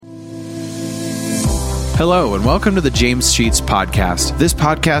Hello, and welcome to the James Sheets Podcast. This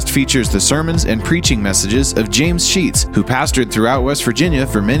podcast features the sermons and preaching messages of James Sheets, who pastored throughout West Virginia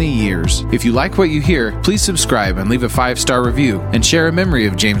for many years. If you like what you hear, please subscribe and leave a 5-star review, and share a memory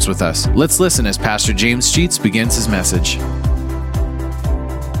of James with us. Let's listen as Pastor James Sheets begins his message.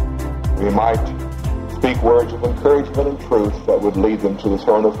 We might speak words of encouragement and truth that would lead them to the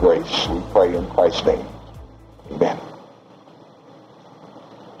throne of grace. We pray in Christ's name. Amen.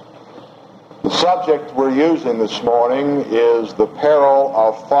 The subject we're using this morning is the peril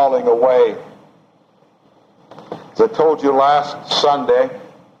of falling away. As I told you last Sunday,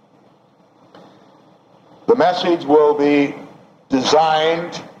 the message will be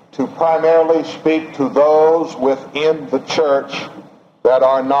designed to primarily speak to those within the church that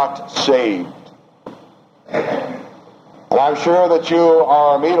are not saved. And I'm sure that you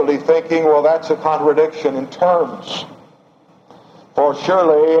are immediately thinking, well, that's a contradiction in terms. For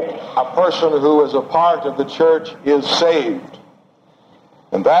surely a person who is a part of the church is saved.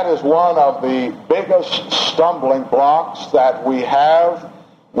 And that is one of the biggest stumbling blocks that we have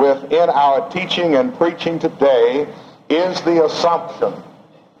within our teaching and preaching today is the assumption,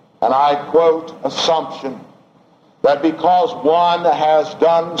 and I quote, assumption, that because one has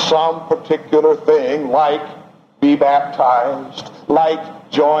done some particular thing, like be baptized, like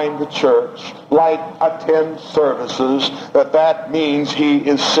join the church, like attend services, that means he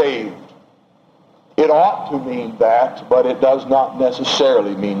is saved. It ought to mean that, but it does not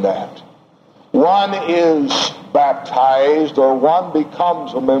necessarily mean that. One is baptized, or one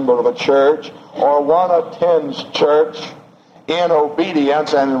becomes a member of a church, or one attends church in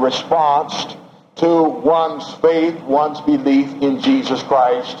obedience and in response to one's faith, one's belief in Jesus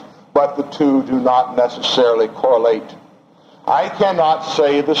Christ, but the two do not necessarily correlate. I cannot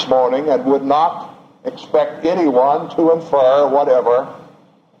say this morning, and would not expect anyone to infer whatever,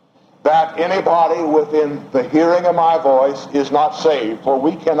 that anybody within the hearing of my voice is not saved, for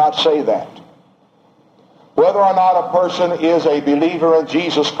we cannot say that. Whether or not a person is a believer in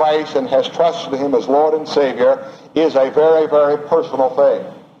Jesus Christ and has trusted him as Lord and Savior is a very, very personal thing.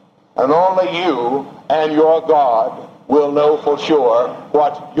 And only you and your God will know for sure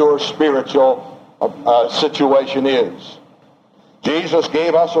what your spiritual situation is. Jesus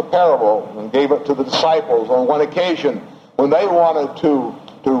gave us a parable and gave it to the disciples on one occasion when they wanted to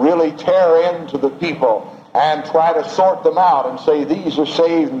really tear into the people and try to sort them out and say these are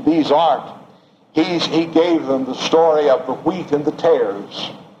saved and these aren't. He gave them the story of the wheat and the tares.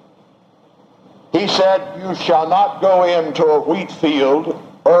 He said, you shall not go into a wheat field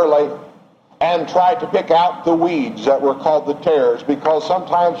early and try to pick out the weeds that were called the tares, because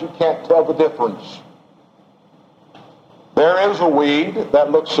sometimes you can't tell the difference. There is a weed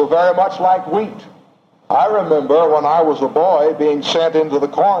that looks so very much like wheat. I remember when I was a boy being sent into the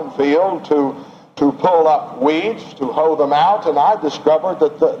cornfield to pull up weeds, to hoe them out, and I discovered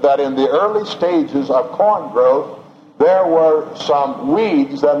that in the early stages of corn growth, there were some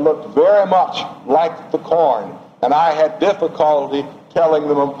weeds that looked very much like the corn, and I had difficulty telling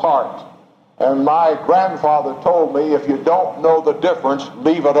them apart. And my grandfather told me, if you don't know the difference,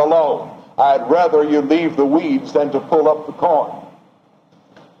 leave it alone. I'd rather you leave the weeds than to pull up the corn.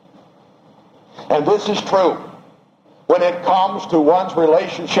 And this is true. When it comes to one's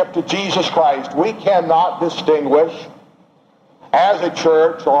relationship to Jesus Christ, we cannot distinguish as a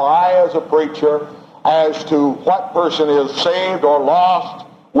church or I as a preacher as to what person is saved or lost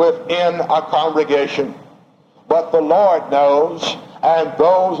within a congregation. But the Lord knows, and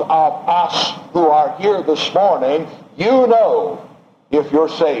those of us who are here this morning, you know if you're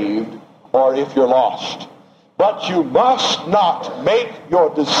saved or if you're lost. But you must not make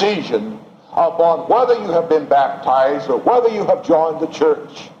your decision upon whether you have been baptized or whether you have joined the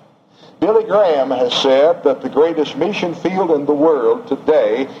church. Billy Graham has said that the greatest mission field in the world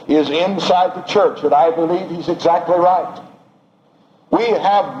today is inside the church, and I believe he's exactly right. We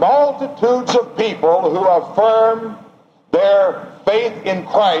have multitudes of people who affirm their faith in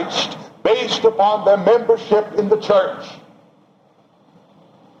Christ based upon their membership in the church.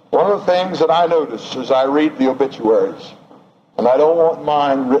 One of the things that I notice as I read the obituaries, and I don't want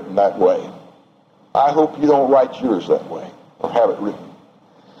mine written that way. I hope you don't write yours that way or have it written.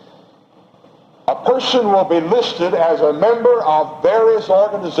 A person will be listed as a member of various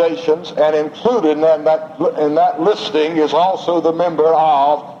organizations, and included in that listing is also the member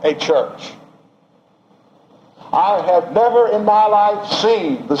of a church. I have never in my life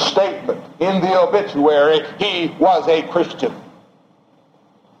seen the statement in the obituary, he was a Christian.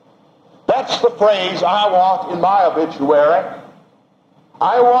 That's the phrase I want in my obituary.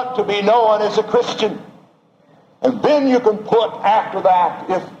 I want to be known as a Christian. And then you can put after that,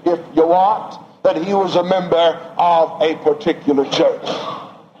 if you want, that he was a member of a particular church.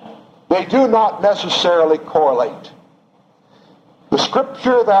 They do not necessarily correlate. The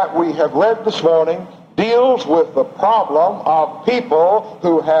scripture that we have read this morning deals with the problem of people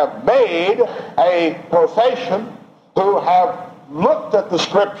who have made a profession, who have looked at the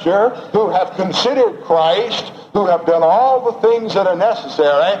scripture, who have considered Christ, who have done all the things that are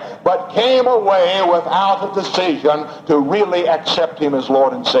necessary, but came away without a decision to really accept him as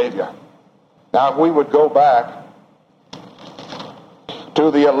Lord and Savior. Now, if we would go back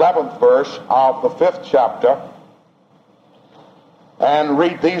to the 11th verse of the 5th chapter and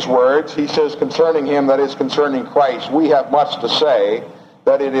read these words, he says, concerning him, that is concerning Christ, we have much to say,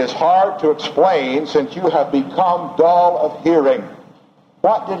 that it is hard to explain, since you have become dull of hearing.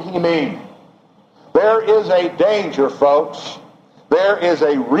 What did he mean? There is a danger, folks. There is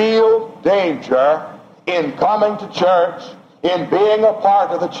a real danger in coming to church, in being a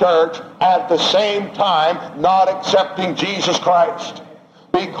part of the church, at the same time not accepting Jesus Christ.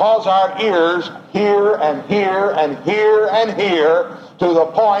 Because our ears hear and hear and hear and hear to the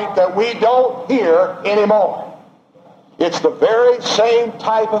point that we don't hear anymore. It's the very same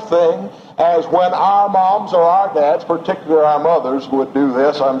type of thing as when our moms or our dads, particularly our mothers, would do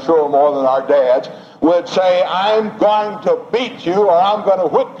this, I'm sure more than our dads, would say, I'm going to beat you, or I'm going to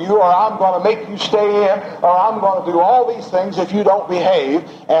whip you, or I'm going to make you stay in, or I'm going to do all these things if you don't behave.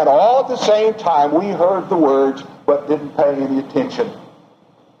 And all at the same time, we heard the words, but didn't pay any attention.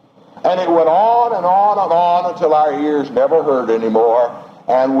 And it went on and on and on until our ears never heard anymore,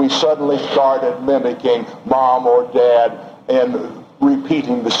 and we suddenly started mimicking mom or dad and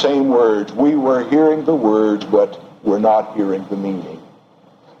repeating the same words. We were hearing the words, but we're not hearing the meaning.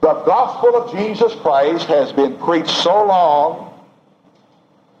 The gospel of Jesus Christ has been preached so long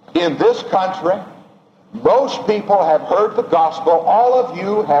in this country. Most people have heard the gospel. All of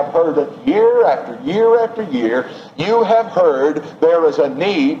you have heard it year after year after year. You have heard there is a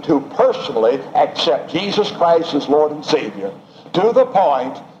need to personally accept Jesus Christ as Lord and Savior, to the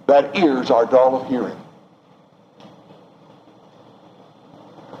point that ears are dull of hearing.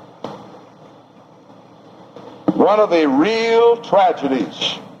 One of the real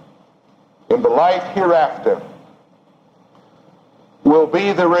tragedies in the life hereafter will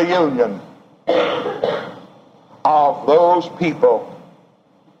be the reunion of those people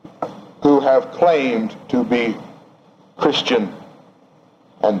who have claimed to be Christian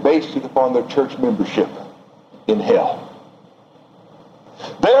and based it upon their church membership in hell.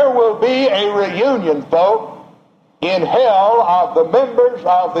 There will be a reunion, folks, in hell of the members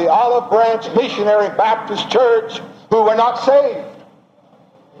of the Olive Branch Missionary Baptist Church who were not saved.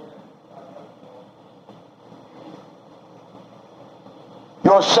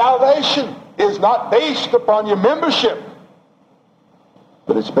 Your salvation is not based upon your membership,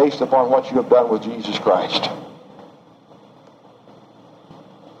 but it's based upon what you have done with Jesus Christ.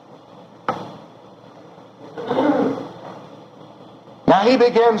 Now he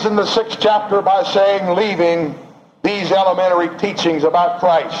begins in the 6th chapter by saying, leaving these elementary teachings about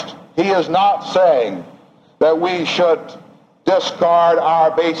Christ. He is not saying that we should discard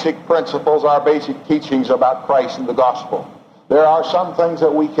our basic principles, our basic teachings about Christ and the gospel. There are some things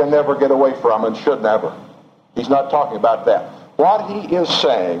that we can never get away from and should never. He's not talking about that. What he is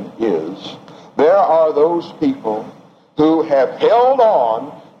saying is there are those people who have held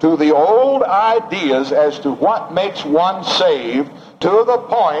on to the old ideas as to what makes one saved, to the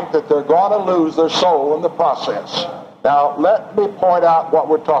point that they're going to lose their soul in the process. Now, let me point out what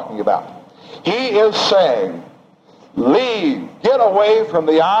we're talking about. He is saying, get away from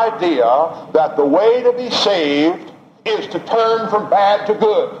the idea that the way to be saved is to turn from bad to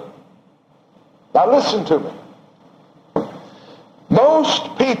good. Now listen to me.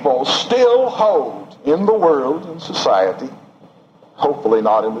 Most people still hold in the world and society, hopefully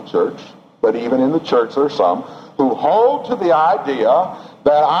not in the church, but even in the church there are some who hold to the idea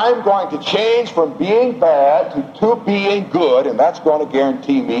that I'm going to change from being bad to being good, and that's going to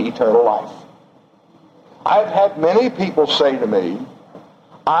guarantee me eternal life. I've had many people say to me,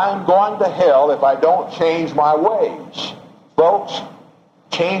 I'm going to hell if I don't change my ways. Folks,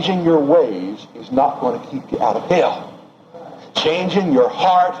 changing your ways is not going to keep you out of hell. Changing your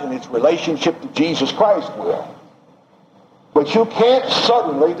heart and its relationship to Jesus Christ will. But you can't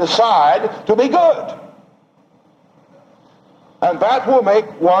suddenly decide to be good. And that will make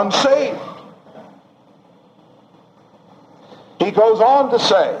one saved. He goes on to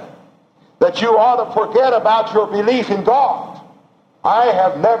say that you ought to forget about your belief in God. I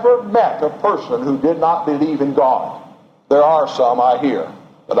have never met a person who did not believe in God. There are some I hear,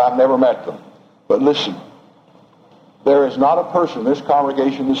 but I've never met them. But listen, There is not a person in this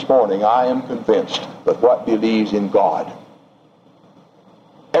congregation this morning, I am convinced, but what believes in God.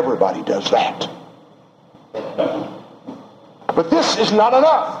 Everybody does that. But this is not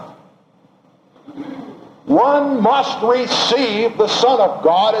enough. One must receive the Son of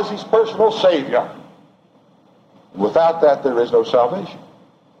God as his personal Savior. Without that, there is no salvation.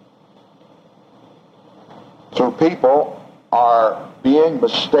 So people are being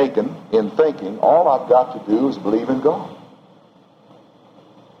mistaken in thinking, all I've got to do is believe in God.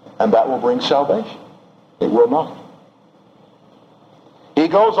 And that will bring salvation. It will not. He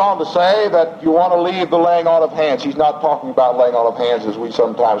goes on to say that you want to leave the laying on of hands. He's not talking about laying on of hands as we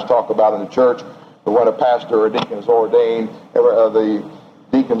sometimes talk about in the church. But when a pastor or a deacon is ordained, the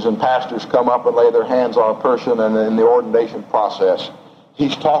deacons and pastors come up and lay their hands on a person and in the ordination process.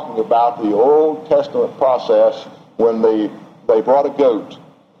 He's talking about the Old Testament process when they brought a goat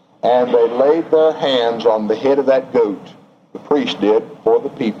and they laid their hands on the head of that goat. The priest did for the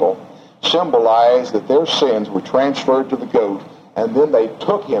people. Symbolized that their sins were transferred to the goat, and then they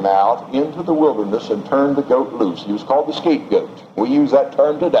took him out into the wilderness and turned the goat loose. He was called the scapegoat. We use that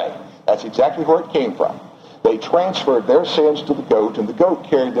term today. That's exactly where it came from. They transferred their sins to the goat, and the goat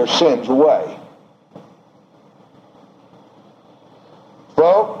carried their sins away.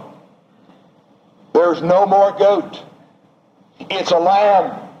 So, there's no more goat. It's a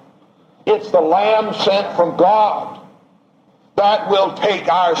lamb. It's the lamb sent from God that will take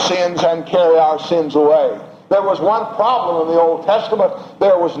our sins and carry our sins away. There was one problem in the Old Testament.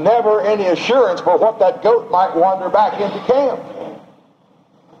 There was never any assurance for what that goat might wander back into camp.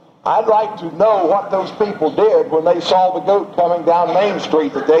 I'd like to know what those people did when they saw the goat coming down Main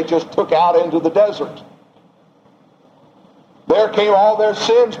Street that they just took out into the desert. There came all their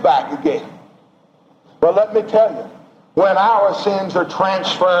sins back again. But let me tell you, when our sins are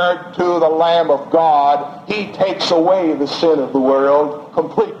transferred to the Lamb of God, he takes away the sin of the world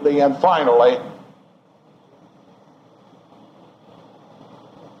completely and finally.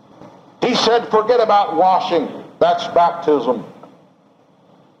 He said, forget about washing. That's baptism.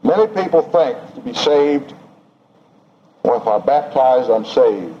 Many people think to be saved, well, if I'm baptized, I'm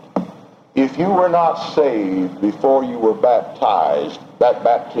saved. If you were not saved before you were baptized, that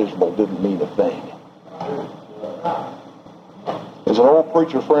baptismal didn't mean a thing. As an old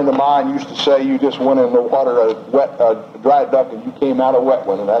preacher friend of mine used to say, you just went in the water a dry duck and you came out a wet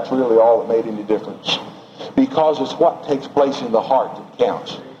one, and that's really all that made any difference. Because it's what takes place in the heart that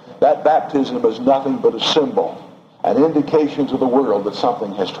counts. That baptism is nothing but a symbol, an indication to the world that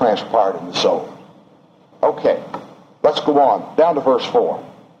something has transpired in the soul. Okay, let's go on. Down to verse 4.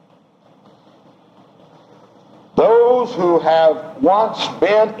 Those who have once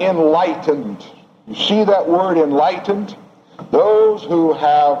been enlightened. You see that word enlightened? Those who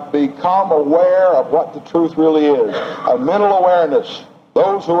have become aware of what the truth really is. A mental awareness.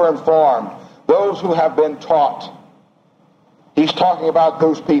 Those who are informed. Those who have been taught. He's talking about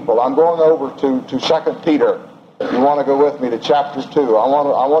those people. I'm going over to 2 Peter. You want to go with me to chapter 2. I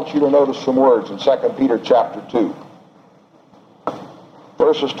want you to notice some words in 2 Peter chapter 2.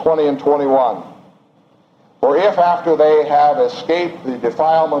 Verses 20 and 21. For if after they have escaped the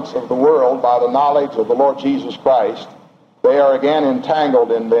defilements of the world by the knowledge of the Lord Jesus Christ, they are again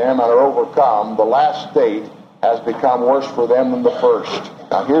entangled in them and are overcome, the last state has become worse for them than the first.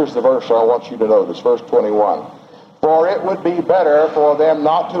 Now here's the verse I want you to notice, verse 21. For it would be better for them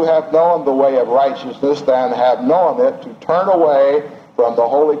not to have known the way of righteousness than have known it, to turn away from the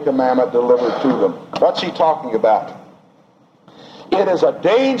holy commandment delivered to them. What's he talking about? It is a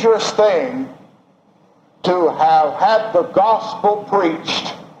dangerous thing to have had the gospel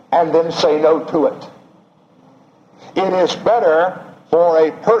preached and then say no to it. It is better for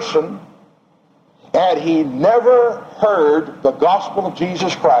a person had he never heard the gospel of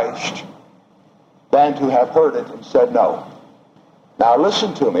Jesus Christ than to have heard it and said no. Now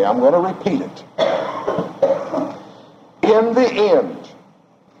listen to me, I'm going to repeat it. In the end,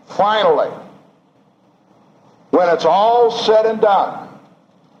 finally, when it's all said and done,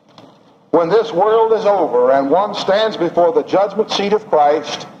 when this world is over and one stands before the judgment seat of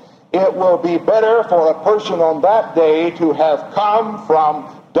Christ, it will be better for a person on that day to have come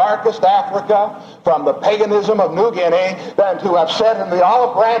from darkest Africa, from the paganism of New Guinea, than to have sat in the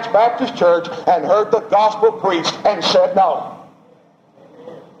Olive Branch Baptist Church and heard the gospel preached and said no.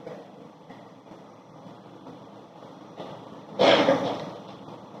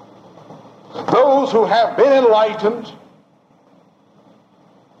 Those who have been enlightened.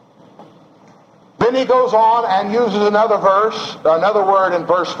 Then he goes on and uses another word in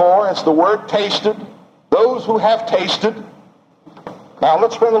verse 4. It's the word tasted. Those who have tasted. Now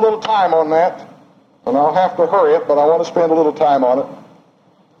let's spend a little time on that. And I'll have to hurry it, but I want to spend a little time on it.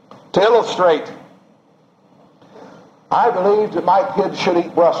 To illustrate, I believed that my kids should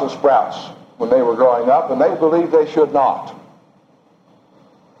eat Brussels sprouts when they were growing up, and they believed they should not.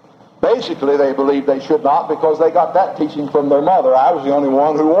 Basically, they believed they should not because they got that teaching from their mother. I was the only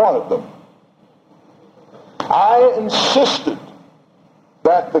one who wanted them. I insisted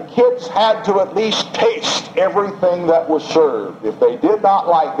that the kids had to at least taste everything that was served. If they did not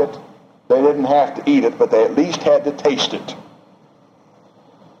like it, they didn't have to eat it, but they at least had to taste it.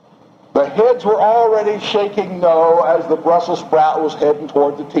 The heads were already shaking no as the Brussels sprout was heading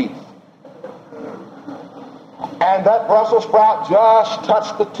toward the teeth. And that Brussels sprout just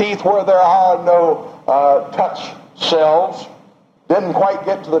touched the teeth where there are no touch cells. Didn't quite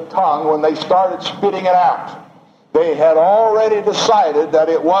get to the tongue when they started spitting it out. They had already decided that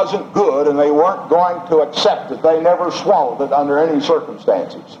it wasn't good and they weren't going to accept it. They never swallowed it under any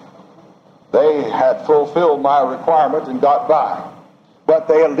circumstances. They had fulfilled my requirement and got by. But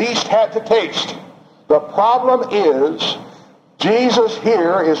they at least had to taste. The problem is, Jesus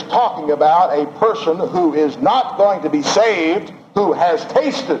here is talking about a person who is not going to be saved, who has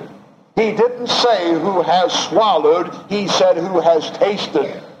tasted. He didn't say who has swallowed, he said who has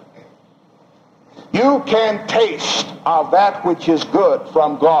tasted. You can taste of that which is good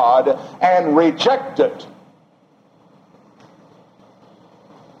from God and reject it.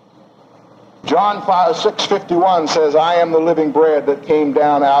 John 6:51 says, I am the living bread that came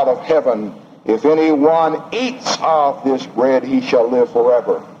down out of heaven. If anyone eats of this bread, he shall live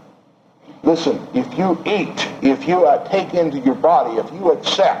forever. Listen, if you eat, if you take into your body, if you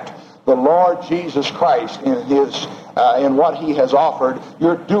accept the Lord Jesus Christ in what he has offered,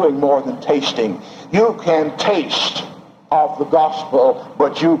 you're doing more than tasting. You can taste of the gospel,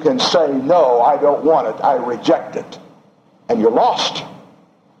 but you can say, no, I don't want it, I reject it. And you're lost.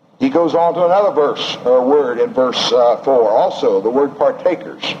 He goes on to another word in verse 4 also, the word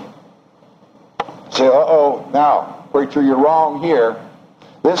partakers. Say, now, preacher, you're wrong here.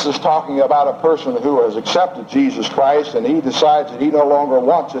 This is talking about a person who has accepted Jesus Christ and he decides that he no longer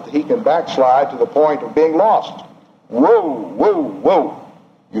wants it. He can backslide to the point of being lost. Whoa.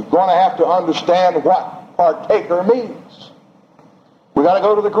 You're going to have to understand what partaker means. We've got to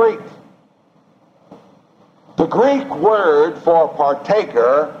go to the Greek. The Greek word for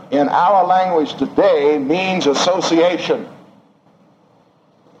partaker in our language today means association.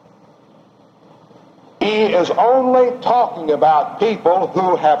 He is only talking about people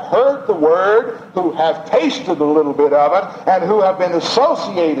who have heard the word, who have tasted a little bit of it, and who have been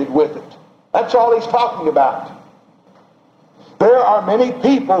associated with it. That's all he's talking about. There are many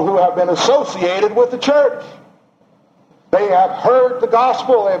people who have been associated with the church. They have heard the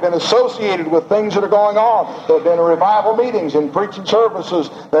gospel. They have been associated with things that are going on. They have been in revival meetings, in preaching services.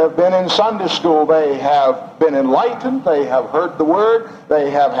 They have been in Sunday school. They have been enlightened. They have heard the word. They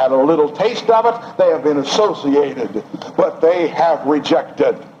have had a little taste of it. They have been associated, but they have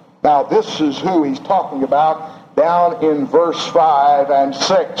rejected. Now, this is who he's talking about down in verse 5 and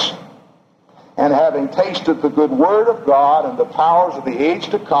 6. And having tasted the good word of God and the powers of the age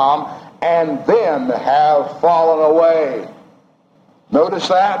to come, and then have fallen away. Notice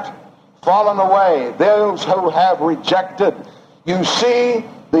that? Fallen away. Those who have rejected. You see,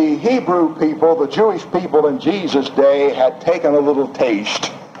 the Hebrew people, the Jewish people in Jesus' day had taken a little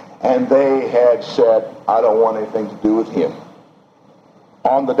taste, and they had said, I don't want anything to do with him.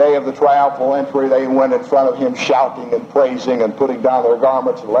 On the day of the triumphal entry, they went in front of him shouting and praising and putting down their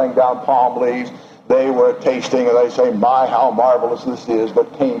garments and laying down palm leaves. They were tasting and they say, my, how marvelous this is. But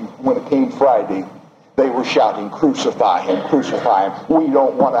when it came Friday, they were shouting, crucify him, crucify him. We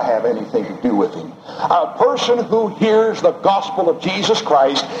don't want to have anything to do with him. A person who hears the gospel of Jesus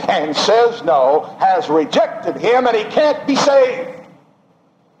Christ and says no has rejected him, and he can't be saved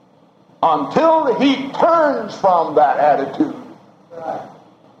until he turns from that attitude.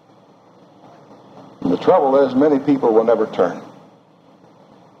 And the trouble is, many people will never turn.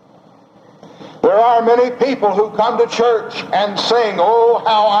 There are many people who come to church and sing, oh,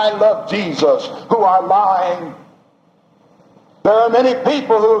 how I love Jesus, who are lying. There are many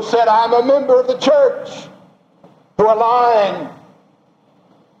people who have said, I'm a member of the church, who are lying.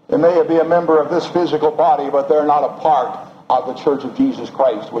 They may be a member of this physical body, but they're not a part of the church of Jesus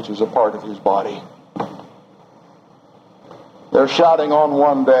Christ, which is a part of his body. They're shouting on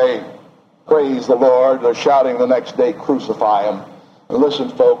one day, praise the Lord. They're shouting the next day, crucify him. And listen,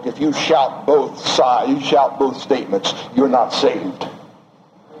 folk, if you shout both sides, you shout both statements, you're not saved.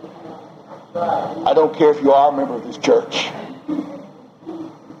 I don't care if you are a member of this church.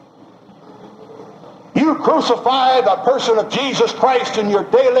 You crucify the person of Jesus Christ in your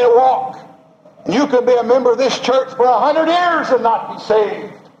daily walk. You could be a member of this church for 100 years and not be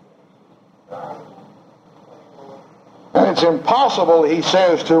saved. And it's impossible, he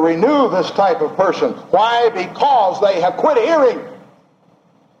says, to renew this type of person. Why? Because they have quit hearing.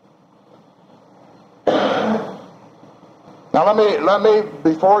 Now let me,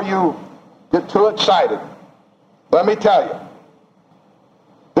 before you get too excited, let me tell you,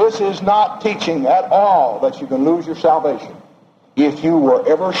 this is not teaching at all that you can lose your salvation. If you were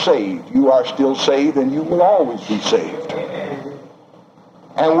ever saved, you are still saved, and you will always be saved.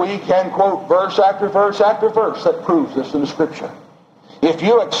 And we can quote verse after verse after verse that proves this in the Scripture. If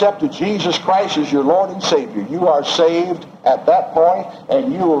you accepted Jesus Christ as your Lord and Savior, you are saved at that point,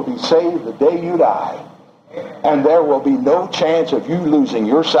 and you will be saved the day you die. And there will be no chance of you losing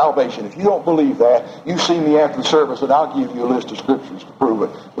your salvation. If you don't believe that, you see me after the service, and I'll give you a list of Scriptures to prove it.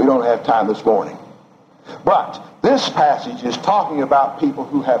 We don't have time this morning. But this passage is talking about people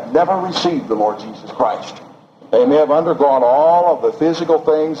who have never received the Lord Jesus Christ. They may have undergone all of the physical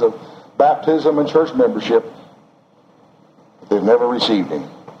things of baptism and church membership, but they've never received Him.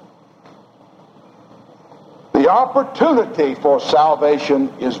 The opportunity for salvation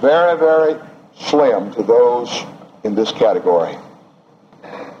is very, very slim to those in this category.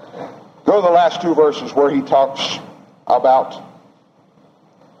 Go to the last two verses where he talks about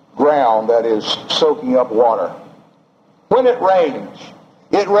ground that is soaking up water. When it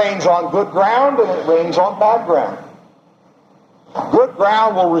rains on good ground and it rains on bad ground. Good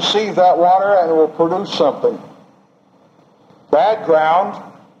ground will receive that water and it will produce something. Bad ground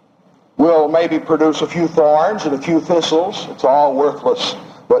will maybe produce a few thorns and a few thistles. It's all worthless.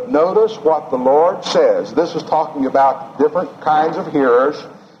 But notice what the Lord says. This is talking about different kinds of hearers,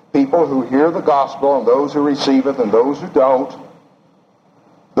 people who hear the gospel and those who receive it and those who don't.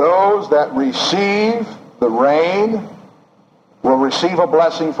 Those that receive the rain will receive a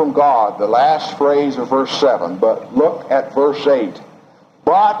blessing from God. The last phrase of verse 7. But look at verse 8.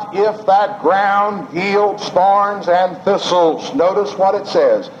 But if that ground yields thorns and thistles, notice what it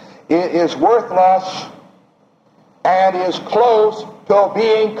says. It is worthless and is close to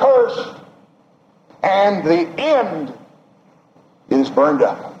being cursed, and the end is burned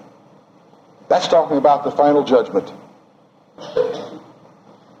up. That's talking about the final judgment.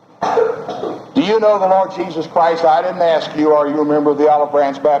 Do you know the Lord Jesus Christ? I didn't ask you, are you a member of the Olive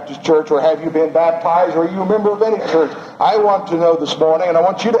Branch Baptist Church, or have you been baptized, or are you a member of any church? I want to know this morning, and I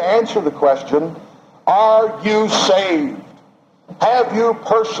want you to answer the question, are you saved? Have you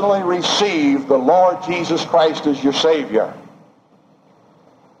personally received the Lord Jesus Christ as your Savior?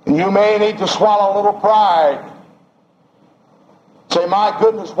 And you may need to swallow a little pride. Say, my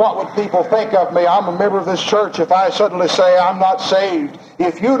goodness, what would people think of me? I'm a member of this church if I suddenly say I'm not saved.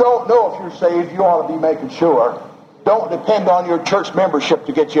 If you don't know if you're saved, you ought to be making sure. Don't depend on your church membership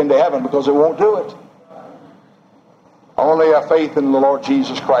to get you into heaven, because it won't do it. Only a faith in the Lord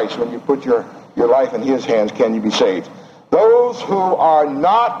Jesus Christ, when you put your life in His hands, can you be saved. Those who are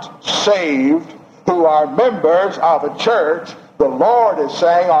not saved, who are members of a church, the Lord is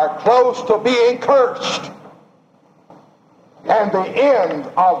saying, are close to being cursed. And the end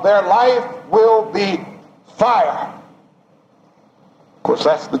of their life will be fire. Of course,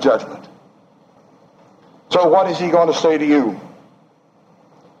 that's the judgment. So what is He going to say to you?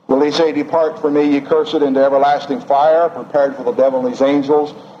 Will He say, depart from me, ye cursed, into everlasting fire, prepared for the devil and his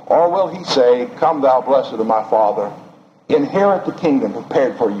angels? Or will He say, come thou blessed of my Father, inherit the kingdom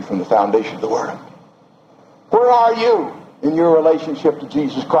prepared for you from the foundation of the world? Where are you in your relationship to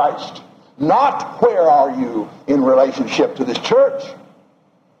Jesus Christ? Not where are you in relationship to this church.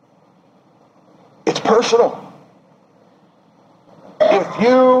 It's personal. If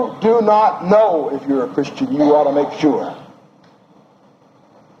you do not know if you're a Christian, you ought to make sure.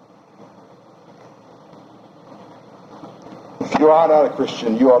 If you are not a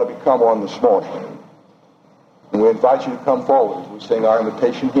Christian, you ought to become one this morning. And we invite you to come forward as we sing our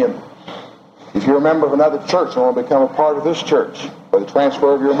invitation hymn. If you're a member of another church and want to become a part of this church by the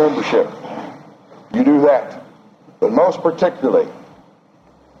transfer of your membership, you do that. But most particularly,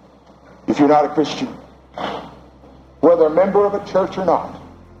 if you're not a Christian, whether a member of a church or not,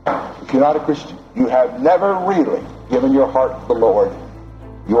 if you're not a Christian, you have never really given your heart to the Lord,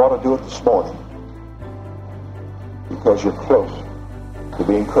 you ought to do it this morning, because you're close to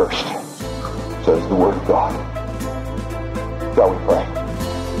being cursed, says the Word of God. Shall we pray?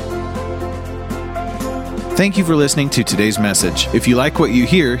 Thank you for listening to today's message. If you like what you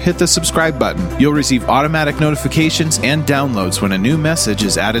hear, hit the subscribe button. You'll receive automatic notifications and downloads when a new message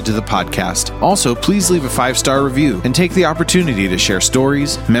is added to the podcast. Also, please leave a 5-star review and take the opportunity to share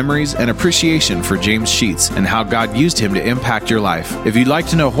stories, memories, and appreciation for James Sheets and how God used him to impact your life. If you'd like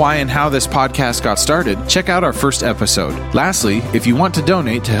to know why and how this podcast got started, check out our first episode. Lastly, if you want to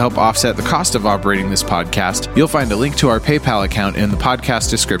donate to help offset the cost of operating this podcast, you'll find a link to our PayPal account in the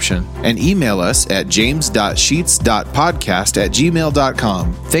podcast description, and email us at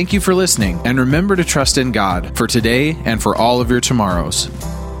james.sheets.podcast@gmail.com. Thank you for listening, and remember to trust in God for today and for all of your tomorrows.